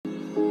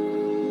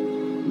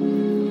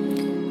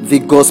The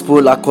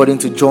Gospel according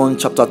to John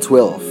chapter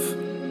 12.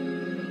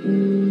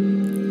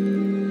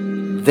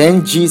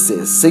 Then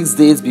Jesus, 6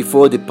 days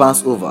before the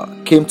Passover,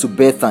 came to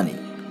Bethany,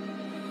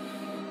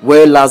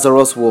 where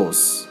Lazarus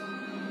was,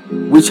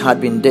 which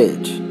had been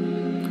dead,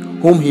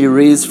 whom he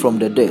raised from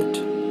the dead.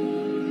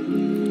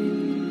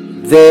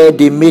 There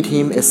they made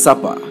him a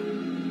supper,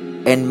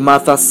 and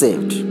Martha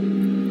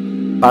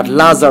served, but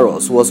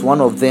Lazarus was one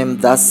of them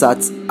that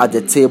sat at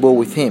the table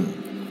with him.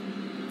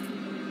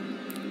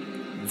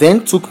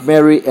 Then took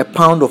Mary a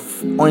pound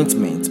of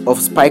ointment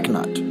of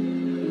spikenard,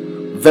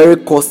 very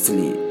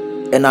costly,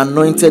 and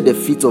anointed the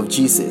feet of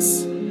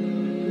Jesus,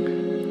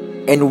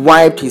 and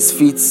wiped his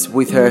feet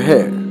with her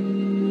hair.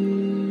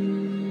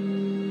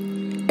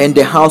 And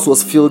the house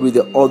was filled with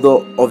the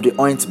odor of the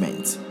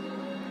ointment.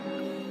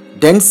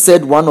 Then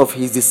said one of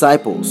his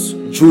disciples,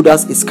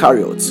 Judas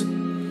Iscariot,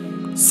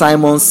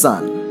 Simon's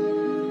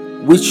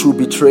son, which should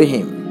betray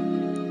him,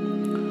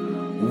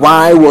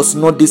 why was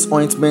not this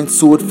ointment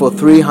sold for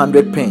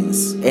 300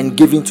 pence and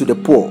given to the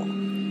poor?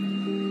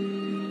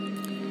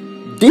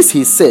 This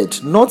he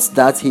said, not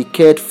that he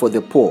cared for the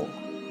poor,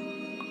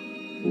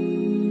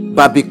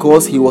 but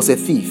because he was a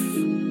thief,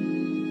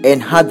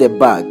 and had the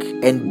bag,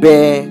 and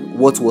bare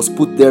what was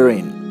put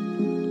therein.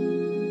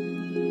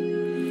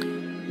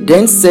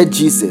 Then said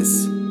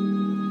Jesus,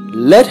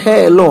 let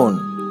her alone.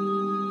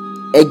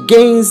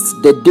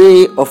 Against the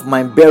day of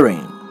my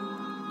burying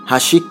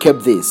has she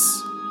kept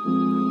this.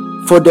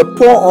 For the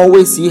poor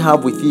always ye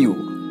have with you,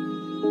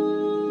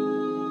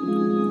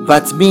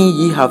 but me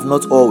ye have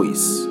not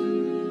always.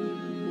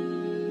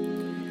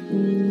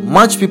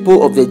 Much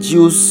people of the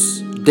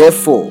Jews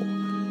therefore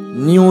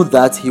knew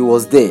that he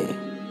was there,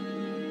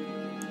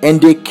 and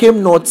they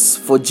came not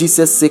for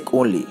Jesus' sake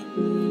only,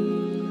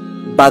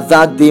 but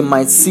that they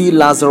might see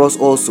Lazarus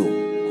also,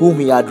 whom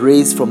he had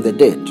raised from the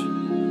dead.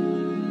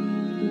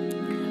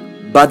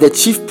 But the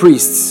chief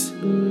priests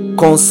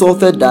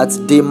consulted that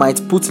they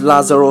might put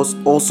Lazarus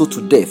also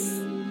to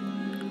death,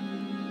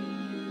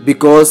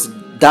 because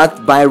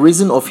that by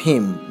reason of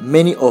him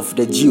many of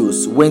the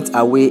Jews went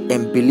away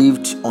and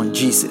believed on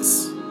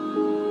Jesus.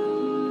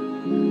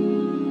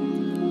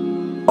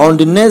 On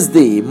the next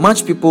day,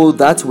 much people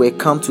that were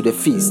come to the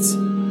feast,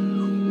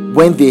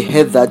 when they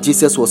heard that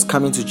Jesus was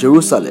coming to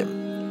Jerusalem,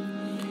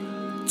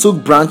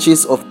 took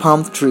branches of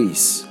palm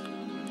trees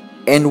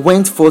and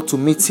went forth to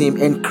meet him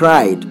and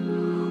cried,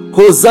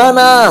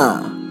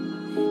 Hosanna!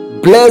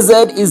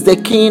 Blessed is the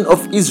King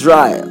of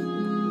Israel,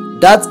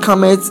 that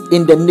cometh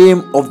in the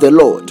name of the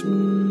Lord.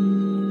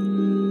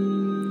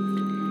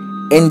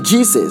 And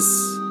Jesus,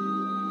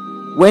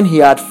 when he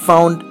had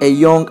found a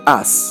young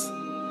ass,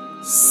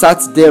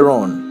 sat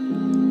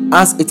thereon,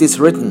 as it is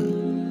written,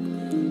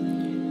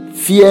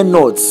 Fear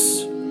not,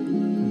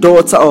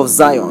 daughter of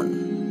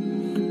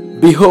Zion.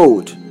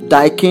 Behold,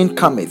 thy king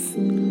cometh,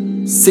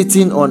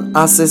 sitting on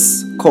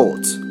ass's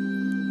colt.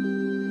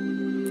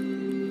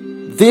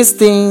 These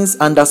things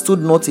understood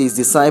not his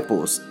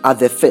disciples at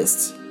the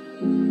first.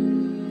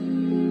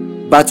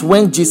 But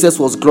when Jesus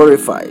was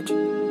glorified,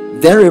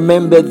 then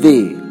remembered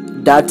they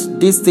that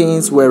these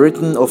things were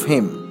written of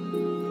him,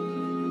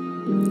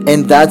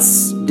 and that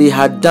they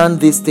had done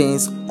these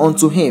things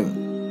unto him.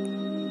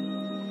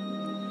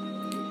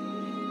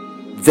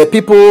 The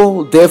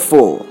people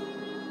therefore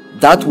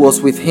that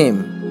was with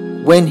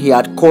him, when he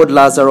had called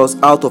Lazarus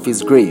out of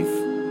his grave,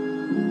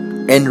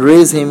 and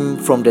raised him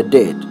from the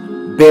dead,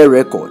 bear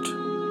record.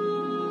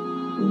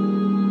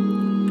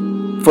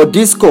 For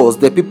this cause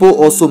the people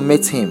also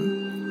met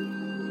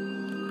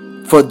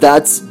him, for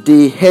that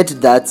they heard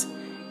that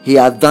he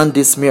had done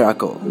this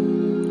miracle.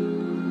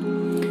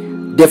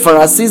 The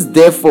Pharisees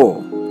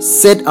therefore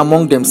said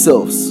among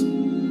themselves,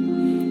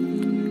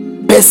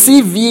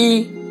 Perceive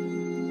ye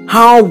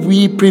how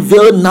we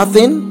prevail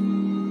nothing?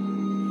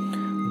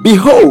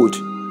 Behold,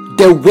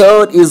 the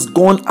world is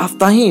gone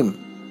after him.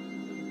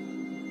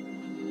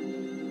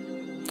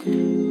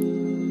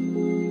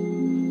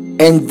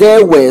 And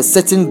there were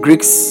certain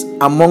Greeks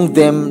among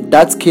them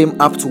that came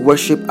up to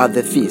worship at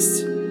the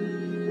feast.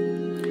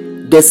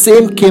 The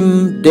same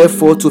came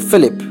therefore to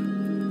Philip,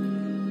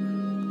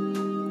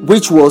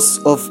 which was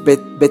of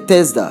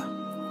Bethsaida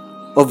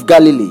of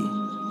Galilee,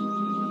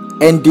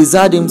 and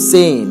desired him,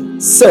 saying,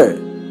 Sir,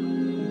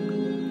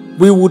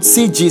 we would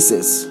see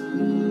Jesus.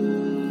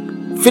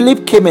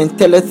 Philip came and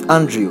telleth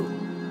Andrew,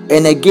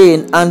 and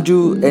again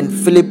Andrew and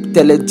Philip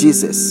telleth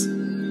Jesus.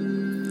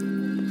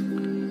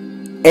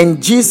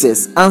 And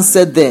Jesus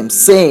answered them,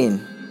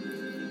 saying,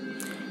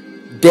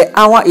 The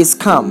hour is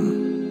come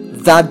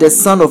that the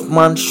Son of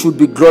Man should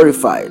be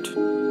glorified.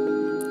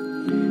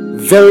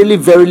 Verily,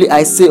 verily,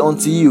 I say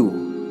unto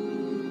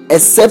you,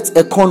 except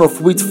a corn of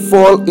wheat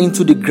fall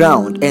into the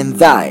ground and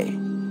die,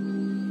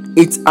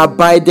 it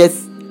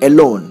abideth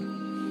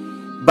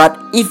alone. But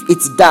if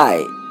it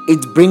die,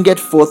 it bringeth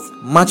forth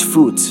much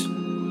fruit.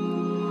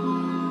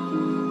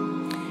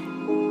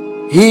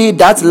 He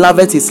that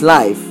loveth his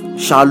life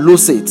shall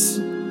lose it,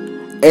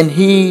 and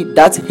he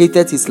that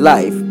hateth his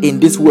life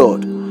in this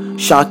world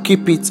shall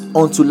keep it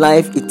unto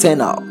life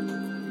eternal.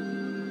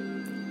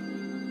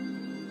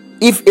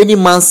 If any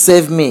man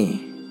serve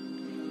me,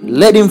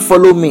 let him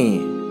follow me,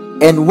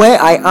 and where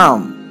I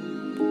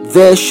am,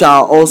 there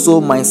shall also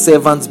my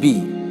servant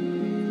be.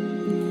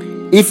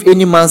 If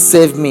any man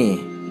serve me,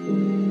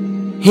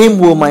 him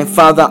will my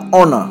Father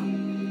honor.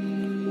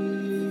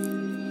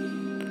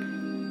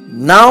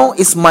 Now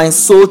is my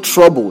soul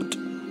troubled,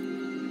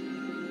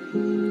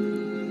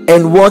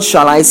 and what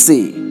shall I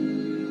say?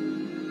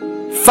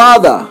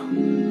 Father,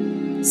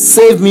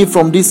 save me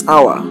from this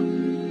hour.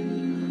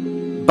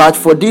 But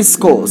for this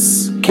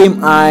cause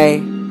came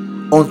I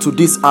unto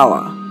this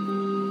hour.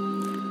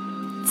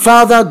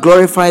 Father,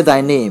 glorify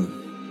thy name.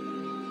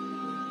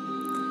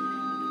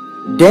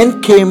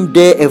 Then came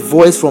there a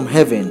voice from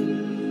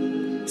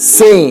heaven,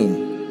 saying,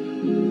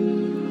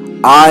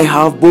 I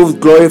have both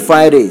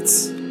glorified it,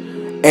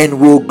 and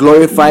will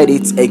glorify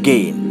it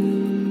again.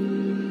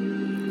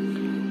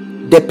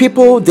 The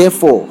people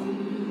therefore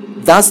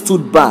that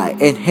stood by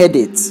and heard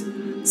it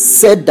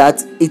said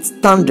that it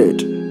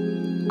thundered.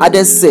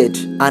 Others said,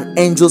 an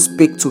angel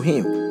spake to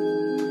him.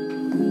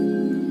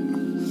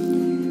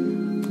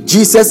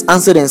 Jesus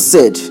answered and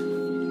said,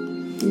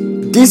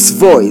 this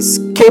voice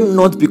came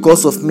not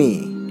because of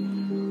me,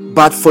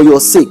 but for your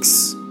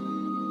sakes.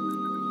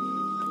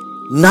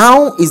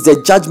 Now is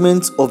the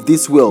judgment of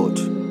this world.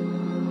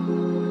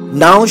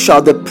 Now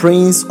shall the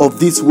prince of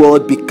this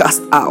world be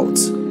cast out.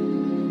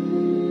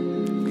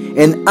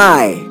 And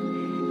I,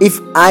 if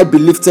I be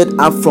lifted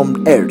up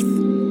from earth,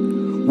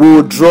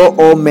 will draw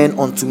all men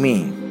unto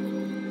me.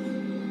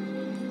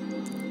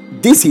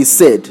 This he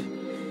said,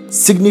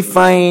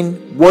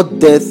 signifying what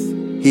death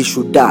he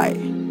should die.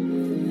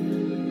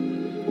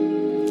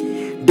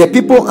 The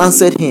people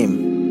answered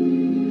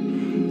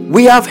him,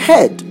 we have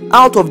heard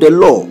out of the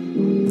law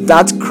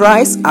that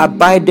Christ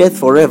abideth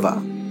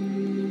forever.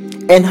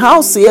 And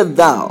how sayest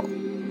thou,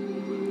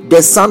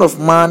 the Son of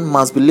Man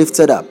must be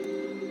lifted up?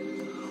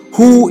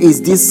 Who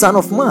is this Son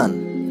of Man?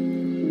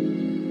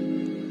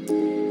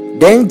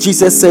 Then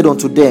Jesus said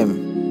unto them,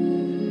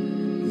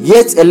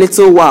 yet a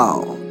little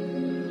while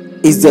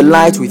is the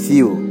light with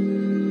you.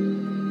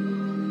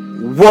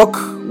 Walk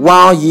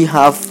while ye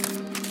have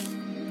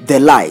the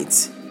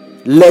light,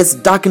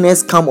 lest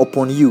darkness come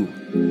upon you.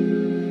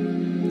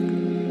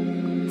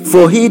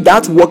 For he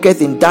that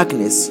walketh in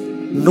darkness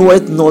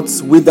knoweth not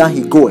whither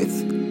he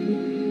goeth.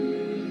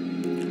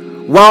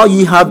 While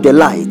ye have the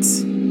light,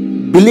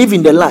 believe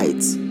in the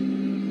light,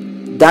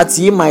 that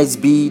ye might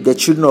be the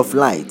children of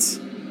light.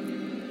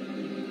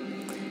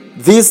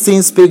 These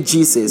things spake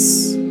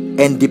Jesus,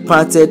 and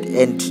departed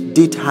and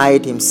did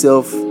hide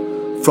himself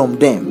from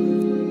them.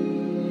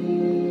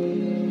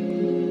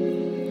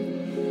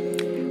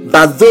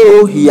 But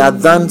though he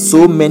had done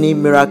so many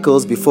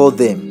miracles before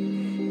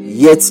them,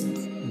 yet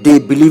they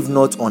believed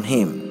not on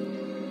him.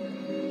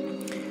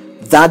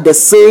 That the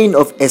saying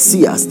of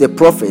Esaias the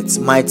prophet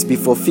might be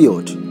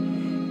fulfilled,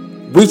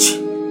 which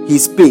he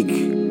spake,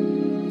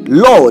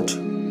 Lord,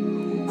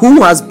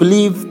 who has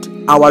believed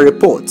our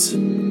report?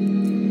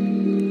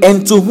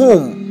 And to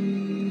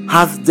whom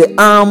hath the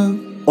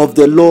arm of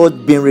the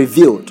Lord been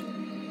revealed?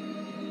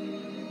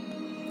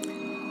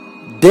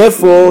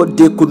 Therefore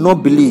they could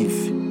not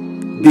believe,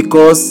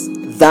 because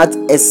that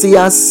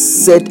Esaias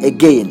said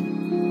again,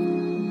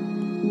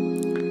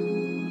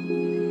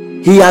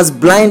 he has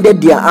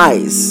blinded their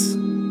eyes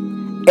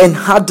and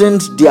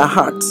hardened their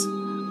hearts,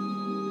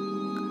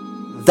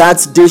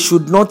 that they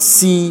should not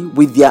see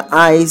with their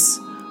eyes,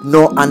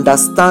 nor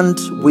understand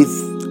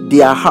with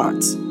their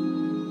hearts,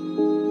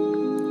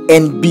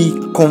 and be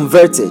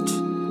converted,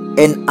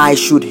 and I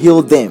should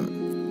heal them.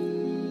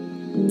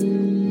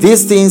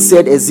 These things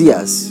said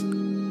Esaias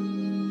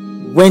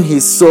when he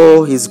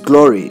saw his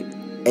glory,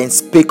 and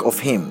spake of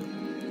him.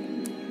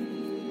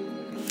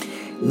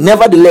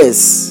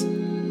 Nevertheless,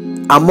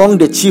 among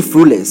the chief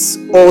rulers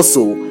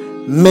also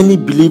many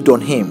believed on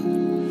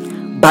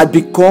him, but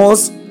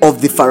because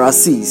of the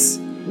Pharisees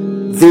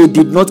they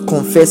did not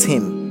confess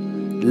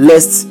him,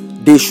 lest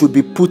they should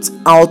be put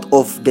out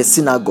of the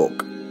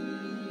synagogue.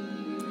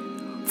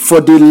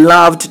 For they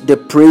loved the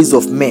praise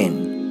of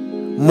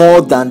men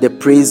more than the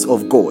praise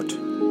of God.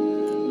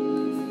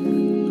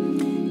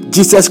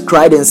 Jesus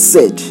cried and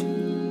said,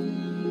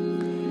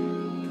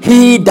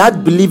 he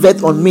that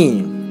believeth on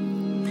me,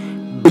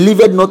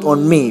 believeth not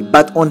on me,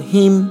 but on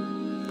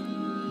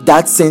him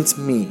that sent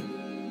me.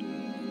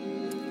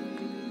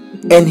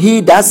 And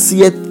he that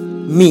seeth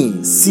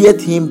me,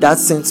 seeth him that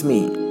sent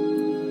me.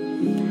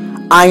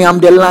 I am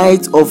the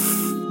light of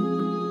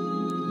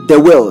the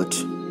world,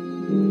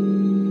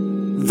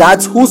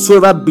 that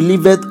whosoever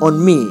believeth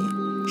on me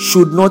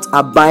should not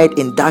abide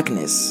in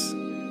darkness.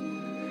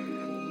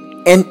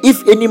 And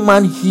if any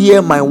man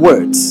hear my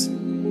words,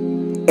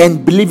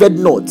 and believeth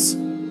not,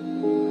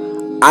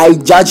 I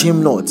judge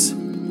him not.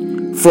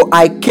 For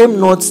I came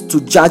not to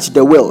judge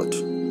the world,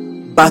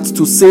 but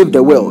to save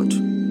the world.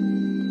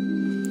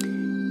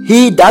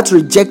 He that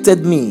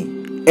rejected me,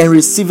 and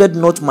received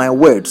not my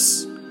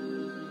words,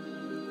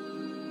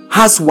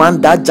 has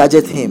one that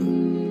judgeth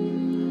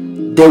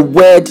him. The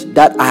word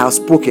that I have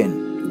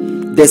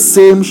spoken, the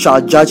same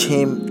shall judge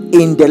him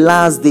in the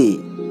last day.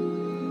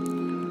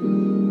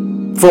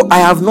 For I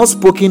have not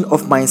spoken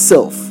of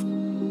myself,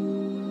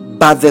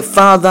 but the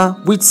Father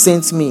which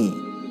sent me,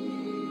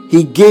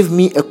 he gave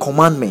me a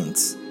commandment,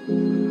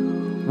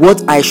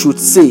 what I should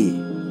say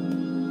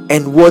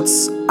and what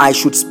I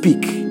should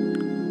speak.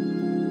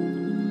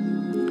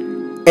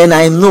 And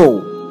I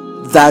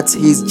know that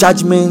his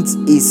judgment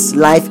is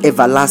life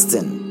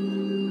everlasting.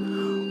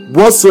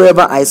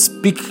 Whatsoever I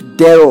speak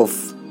thereof,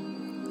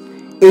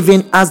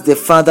 even as the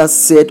Father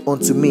said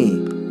unto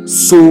me,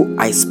 so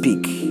I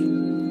speak.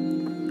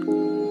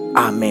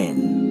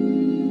 Amen.